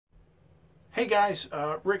Hey guys,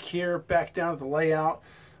 Rick here, back down at the layout.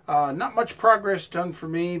 Not much progress done for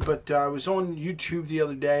me, but I was on YouTube the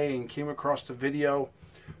other day and came across a video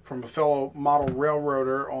from a fellow model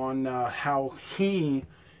railroader on how he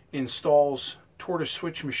installs tortoise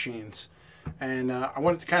switch machines. And I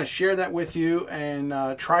wanted to kind of share that with you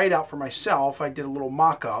and try it out for myself. I did a little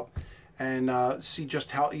mock-up and see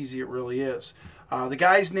just how easy it really is. The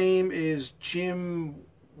guy's name is Jim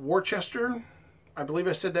Worcester. I believe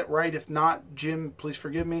I said that right. If not, Jim, please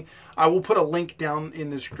forgive me. I will put a link down in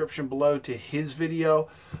the description below to his video.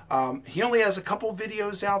 He only has a couple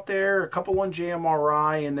videos out there, a couple on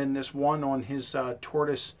JMRI, and then this one on his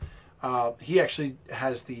tortoise. He actually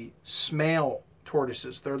has the Smale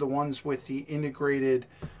tortoises. They're the ones with the integrated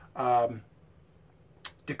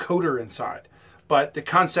decoder inside. But the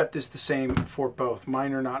concept is the same for both.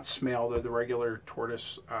 Mine are not Smale. They're the regular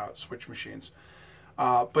tortoise switch machines.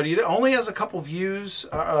 But he only has a couple views,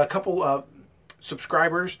 a couple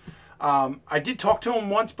subscribers. I did talk to him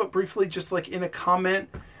once, but briefly, just like in a comment,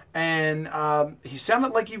 and he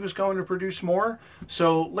sounded like he was going to produce more.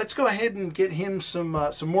 So let's go ahead and get him some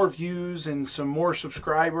more views and some more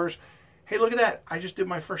subscribers. Hey, look at that! I just did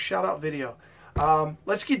my first shout out video.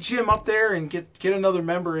 Let's get Jim up there and get another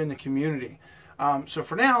member in the community. So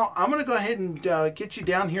for now, I'm going to go ahead and get you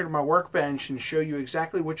down here to my workbench and show you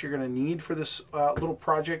exactly what you're going to need for this little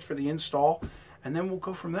project for the install, and then we'll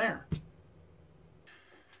go from there.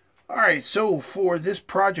 Alright, so for this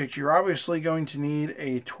project, you're obviously going to need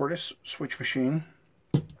a tortoise switch machine.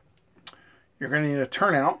 You're going to need a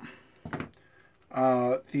turnout,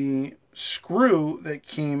 the screw that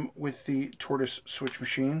came with the tortoise switch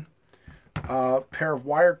machine, a pair of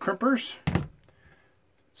wire crimpers,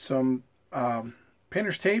 some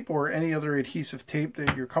painter's tape or any other adhesive tape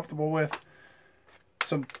that you're comfortable with,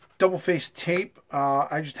 some double-faced tape.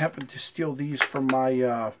 I just happened to steal these from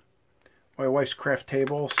my my wife's craft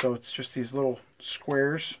table, so it's just these little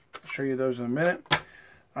squares. I'll show you those in a minute.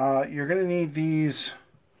 You're going to need these,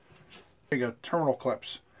 there you go, terminal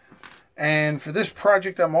clips. And for this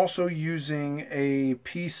project, I'm also using a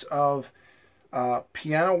piece of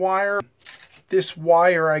piano wire. This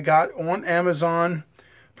wire I got on Amazon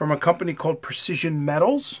from a company called Precision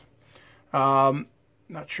Metals. Not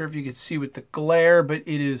sure if you can see with the glare, but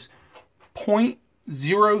it is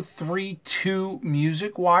 0.032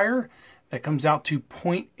 music wire that comes out to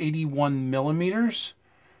 0.81 millimeters.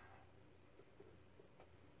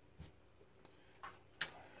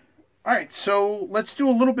 All right, so let's do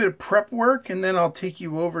a little bit of prep work, and then I'll take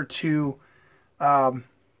you over to my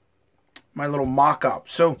little mock-up.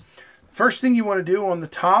 So first thing you want to do on the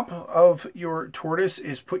top of your tortoise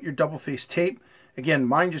is put your double-faced tape. Again,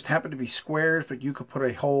 mine just happened to be squares, but you could put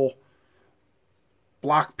a whole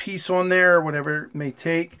block piece on there, whatever it may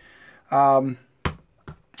take. Hang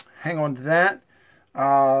on to that.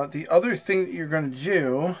 The other thing that you're going to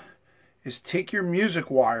do is take your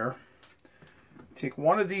music wire, take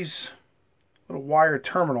one of these little wire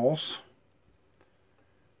terminals,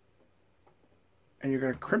 and you're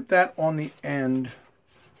going to crimp that on the end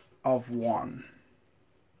of one.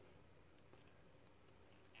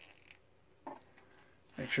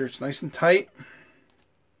 Make sure it's nice and tight.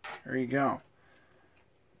 There you go.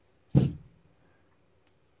 And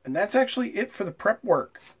that's actually it for the prep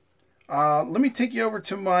work. Let me take you over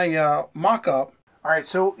to my mock-up. Alright,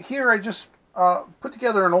 so here I just put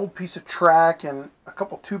together an old piece of track and a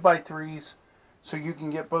couple 2x3s so you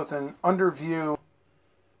can get both an under view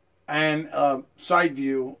and a side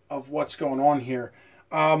view of what's going on here.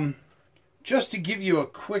 Just to give you a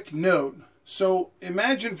quick note, so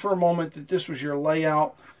imagine for a moment that this was your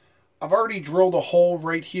layout. I've already drilled a hole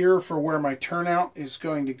right here for where my turnout is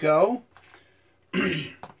going to go.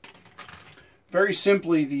 Very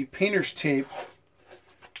simply, the painter's tape,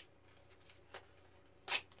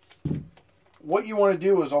 what you want to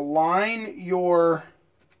do is align your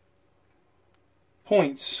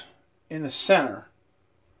points in the center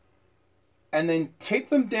and then tape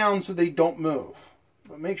them down so they don't move.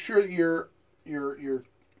 But make sure that you're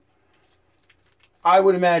I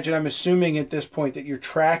would imagine, I'm assuming at this point that your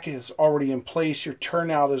track is already in place. Your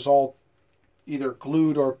turnout is all either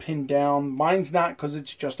glued or pinned down. Mine's not because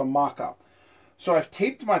it's just a mock-up. So I've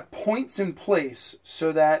taped my points in place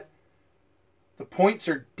so that the points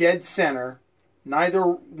are dead center. Neither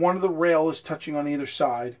one of the rail is touching on either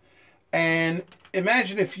side. And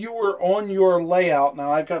imagine if you were on your layout.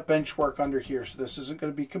 Now I've got bench work under here, so this isn't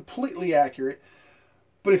going to be completely accurate.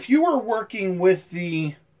 But if you were working with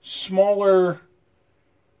the smaller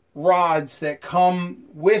rods that come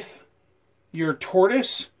with your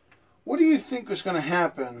tortoise, what do you think is going to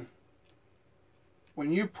happen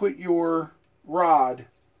when you put your rod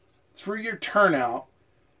through your turnout,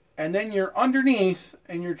 and then you're underneath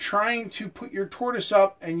and you're trying to put your tortoise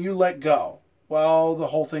up and you let go. Well, the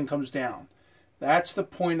whole thing comes down. That's the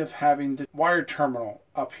point of having the wire terminal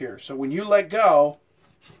up here. So when you let go,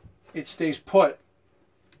 it stays put.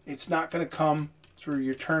 It's not going to come through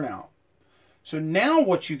your turnout. So now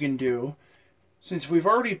what you can do, since we've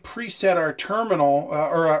already preset our terminal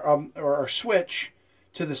or our switch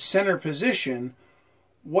to the center position,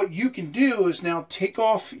 what you can do is now take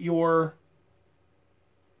off your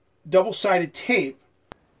double-sided tape.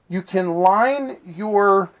 You can line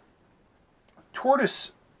your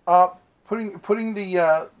tortoise up, putting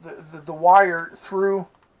the wire through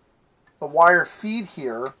the wire feed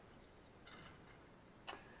here.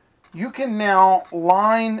 You can now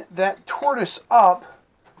line that tortoise up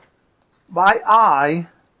by eye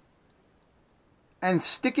and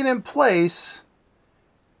stick it in place,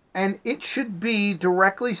 and it should be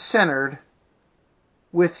directly centered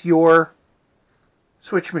with your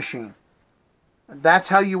switch machine. That's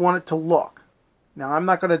how you want it to look. Now, I'm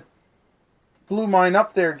not going to glue mine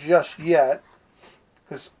up there just yet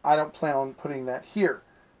because I don't plan on putting that here.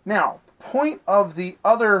 Now, point of the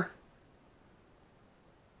other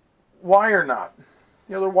wire nut,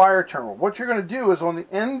 the other wire terminal, what you're going to do is on the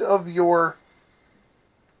end of your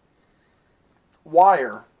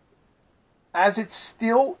wire, as it's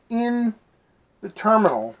still in the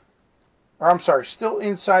terminal, or I'm sorry, still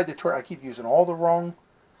inside the tortoise. I keep using all the wrong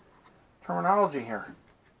terminology here.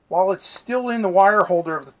 While it's still in the wire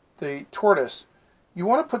holder of the tortoise, you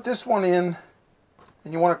want to put this one in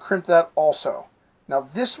and you want to crimp that also. Now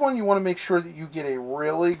this one you want to make sure that you get a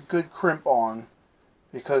really good crimp on,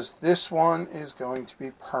 because this one is going to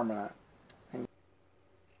be permanent. And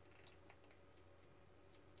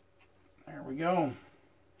there we go.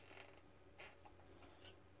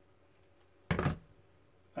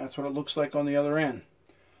 That's what it looks like on the other end.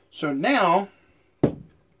 So now,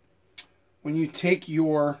 when you take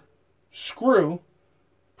your screw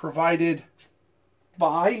provided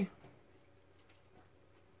by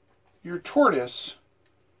your tortoise,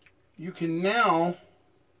 you can now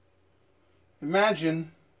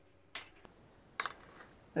imagine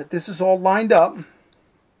that this is all lined up,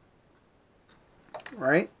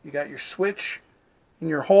 right? You got your switch in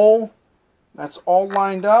your hole. That's all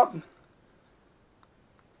lined up.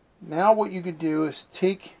 Now what you could do is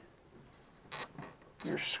take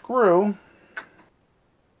your screw,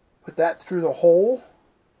 put that through the hole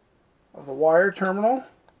of the wire terminal,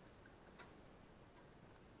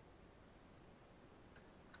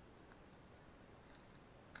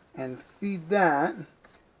 and feed that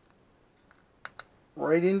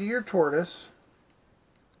right into your tortoise,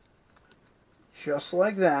 just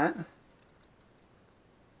like that.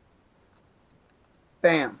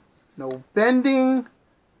 Bam! No bending,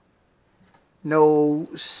 no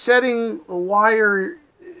setting the wire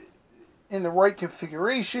in the right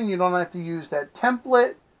configuration. You don't have to use that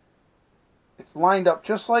template. It's lined up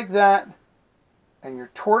just like that, and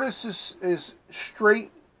your tortoise is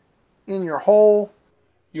straight in your hole.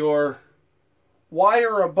 Your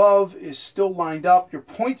wire above is still lined up. Your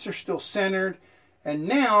points are still centered. And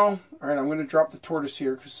now, all right, I'm going to drop the tortoise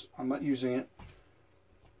here because I'm not using it.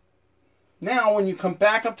 Now, when you come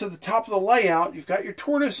back up to the top of the layout, you've got your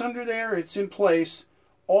tortoise under there. It's in place.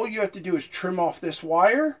 All you have to do is trim off this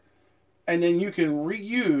wire, and then you can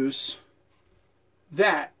reuse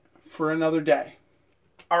that for another day.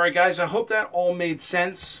 All right, guys, I hope that all made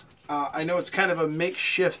sense. I know it's kind of a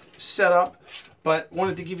makeshift setup, but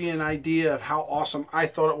wanted to give you an idea of how awesome I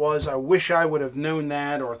thought it was. I wish I would have known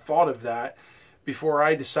that or thought of that before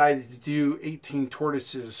I decided to do 18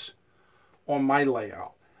 tortoises on my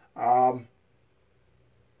layout.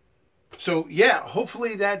 So yeah,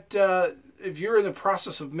 hopefully that if you're in the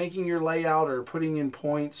process of making your layout or putting in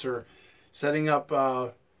points or setting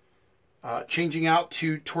up, changing out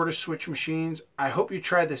to tortoise switch machines, I hope you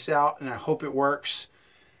try this out and I hope it works.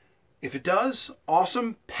 If it does,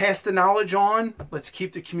 awesome. Pass the knowledge on. Let's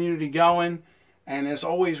keep the community going. And as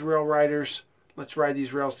always, rail riders, let's ride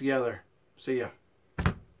these rails together. See ya.